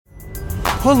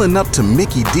Pulling up to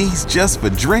Mickey D's just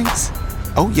for drinks?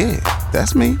 Oh yeah,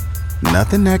 that's me.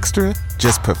 Nothing extra,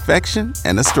 just perfection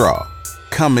and a straw.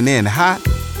 Coming in hot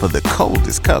for the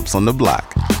coldest cups on the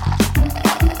block.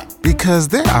 Because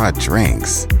there are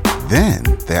drinks. Then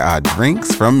there are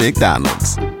drinks from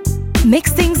McDonald's.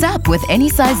 Mix things up with any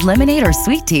size lemonade or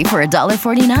sweet tea for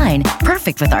 $1.49.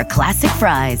 Perfect with our classic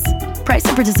fries. Price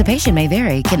and participation may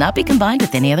vary. Cannot be combined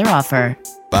with any other offer.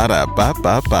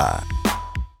 Ba-da-ba-ba-ba.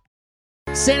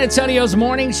 San Antonio's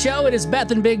morning show. It is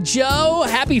Beth and Big Joe.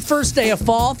 Happy first day of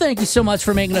fall. Thank you so much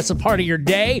for making us a part of your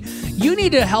day. You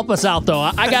need to help us out, though.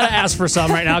 I got to ask for some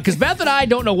right now because Beth and I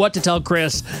don't know what to tell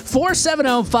Chris.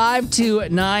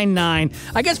 470-5299.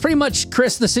 I guess pretty much,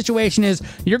 Chris, the situation is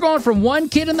you're going from one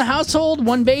kid in the household,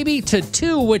 one baby, to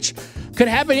two, which could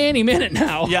happen any minute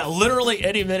now. Yeah, literally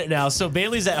any minute now. So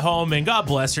Bailey's at home, and God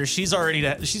bless her, she's ready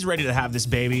to have this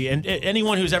baby. And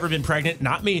anyone who's ever been pregnant,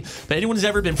 not me, but anyone who's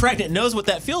ever been pregnant knows what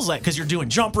that feels like because you're doing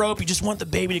jump rope. You just want the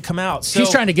baby to come out. So,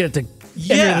 she's trying to get it to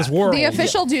enter this world. The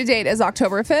official due date is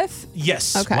October 5th.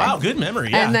 Yes. Okay. Wow, good memory.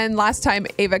 Yeah. And then last time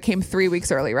Ava came 3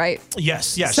 weeks early, right?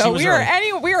 Yes. Yeah. So she was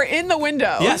early. we were in the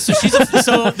window. Yeah. So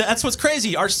so that's what's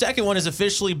crazy. Our second one has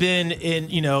officially been in,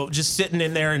 just sitting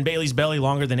in there in Bailey's belly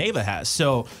longer than Ava has.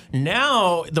 So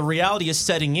now the reality is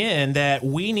setting in that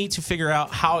we need to figure out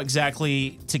how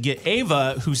exactly to get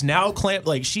Ava, who's now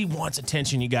she wants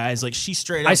attention, you guys. Like she's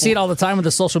straight up. I see it all the time with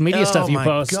the social media stuff you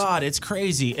post. Oh my God, it's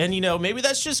crazy. And maybe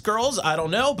that's just girls. I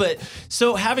don't know. But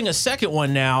so having a second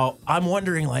one now, I'm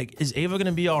wondering is Ava going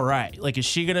to be all right? Like, is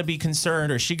she going to be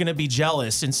concerned or is she going to be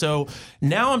jealous? And so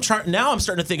now I'm starting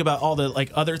to think about all the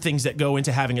other things that go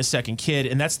into having a second kid.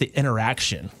 And that's the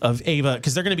interaction of Ava,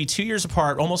 because they're going to be 2 years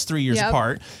apart, almost 3 years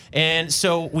apart. And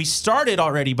so we started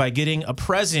already by getting a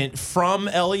present from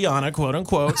Eliana, quote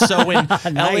unquote. So when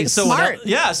nice.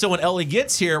 so when Ellie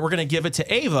gets here, we're going to give it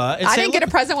to Ava. And I didn't get a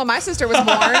present when my sister was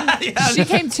born. She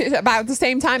came about the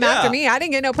same time after me. I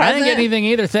didn't get no present. I didn't get anything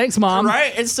either. Thanks, Mom.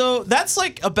 Right. And so that's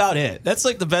about it. That's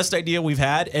the best idea we've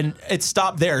had. And it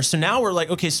stopped there. So now we're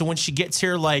okay, so when she gets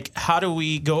here, how do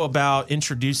we go about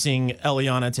introducing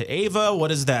Eliana to Ava? What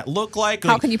does that look like?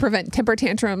 How can you prevent temper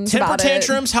tantrums? How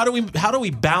do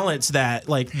we balance that,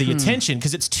 the attention?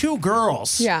 Because it's two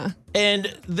girls. Yeah.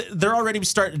 And they're already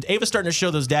Ava's starting to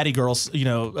show those daddy girls,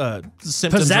 symptoms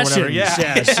Possessions. or whatever.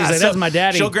 Yeah. She's like, that's my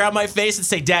daddy. She'll grab my face and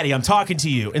say, "Daddy, I'm talking to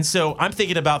you." And so I'm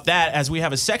thinking about that as we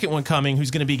have a second one coming who's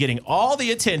going to be getting all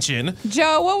the attention.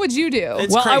 Joe, what would you do?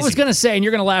 It's crazy. I was going to say, and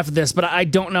you're going to laugh at this, but I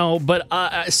don't know, but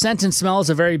scent and smell is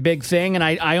a very big thing. And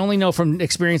I only know from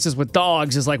experiences with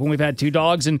dogs is when we've had two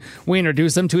dogs and we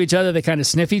introduce them to each other, they kind of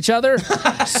sniff each other.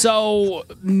 So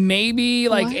maybe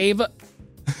Ava...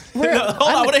 Hold on,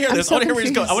 I want to hear this. I want to hear where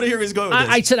he's going. with this.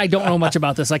 I said I don't know much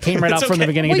about this. I came right out from the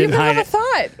beginning and didn't hide it.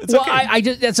 Thought. I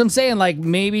just that's what I'm saying.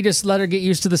 Maybe just let her get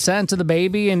used to the scent of the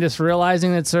baby and just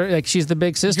realizing that she's the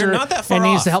big sister. You're not that far and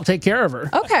needs off. to help take care of her.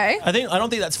 Okay. I don't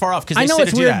think that's far off because I know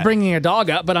it's weird bringing a dog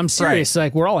up, but I'm serious.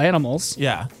 Right. We're all animals.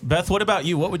 Yeah, Beth, what about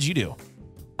you? What would you do?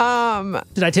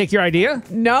 Did I take your idea?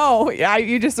 No,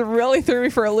 you just really threw me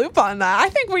for a loop on that. I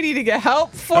think we need to get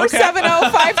help.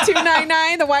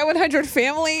 470-5299. The Y100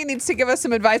 family needs to give us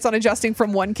some advice on adjusting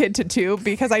from one kid to two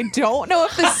because I don't know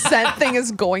if the scent thing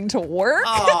is going to work.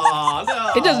 Oh,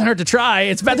 no. It doesn't hurt to try.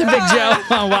 It's Beth and Big Joe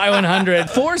on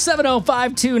Y100.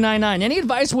 470-5299. Any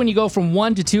advice when you go from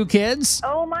one to two kids?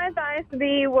 Oh, my advice would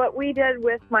be what we did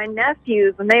with my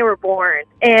nephews when they were born.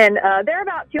 And they're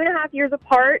about 2.5 years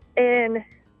apart. And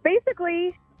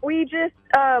basically, we just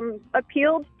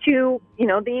appealed to,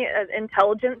 the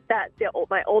intelligence that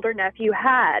my older nephew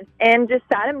had and just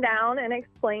sat him down and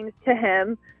explained to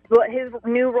him what his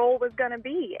new role was going to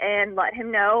be and let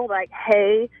him know,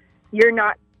 hey, you're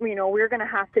not, we're going to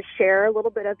have to share a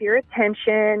little bit of your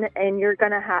attention and you're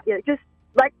going to have, just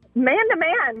man to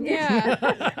man.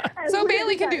 Yeah. So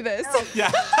Bailey can do this.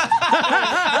 Yeah.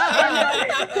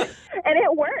 And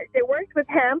it worked. It worked with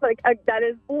him, but that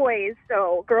is boys,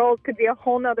 so girls could be a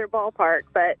whole nother ballpark.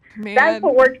 But that's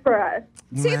what worked for us.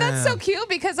 See, that's so cute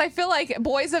because I feel like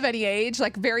boys of any age,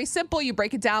 very simple, you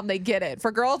break it down, they get it. For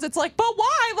girls, it's but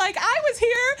why? I was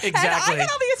here exactly. and I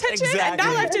got all the attention and now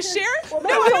I have to share? Well, no,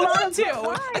 I don't want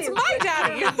to. It's my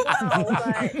daddy.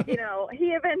 But,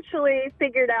 he eventually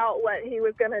figured out what he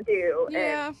was going to do.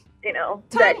 Yeah. And,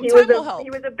 that he was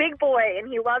a big boy and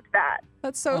he loved that.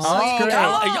 That's so sweet. That's great.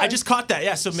 I just caught that.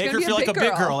 Yeah, so She's make her gonna feel be like a a big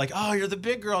big girl. girl. You're the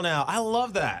big girl now. I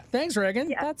love that. Thanks,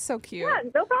 Reagan. Yeah. That's so cute. Yeah,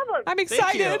 no problem. I'm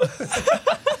excited.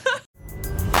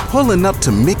 Pulling up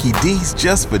to Mickey D's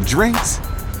just for drinks?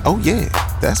 Oh yeah,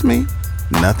 that's me.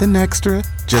 Nothing extra,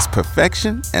 just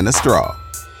perfection and a straw.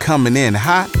 Coming in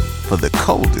hot for the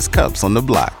coldest cups on the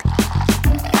block.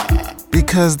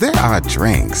 Because there are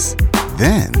drinks.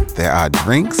 Then there are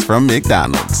drinks from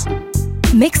McDonald's.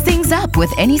 Mix things up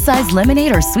with any size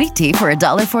lemonade or sweet tea for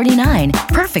 $1.49.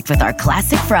 Perfect with our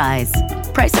classic fries.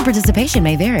 Price and participation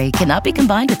may vary. Cannot be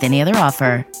combined with any other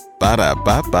offer.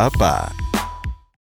 Ba-da-ba-ba-ba.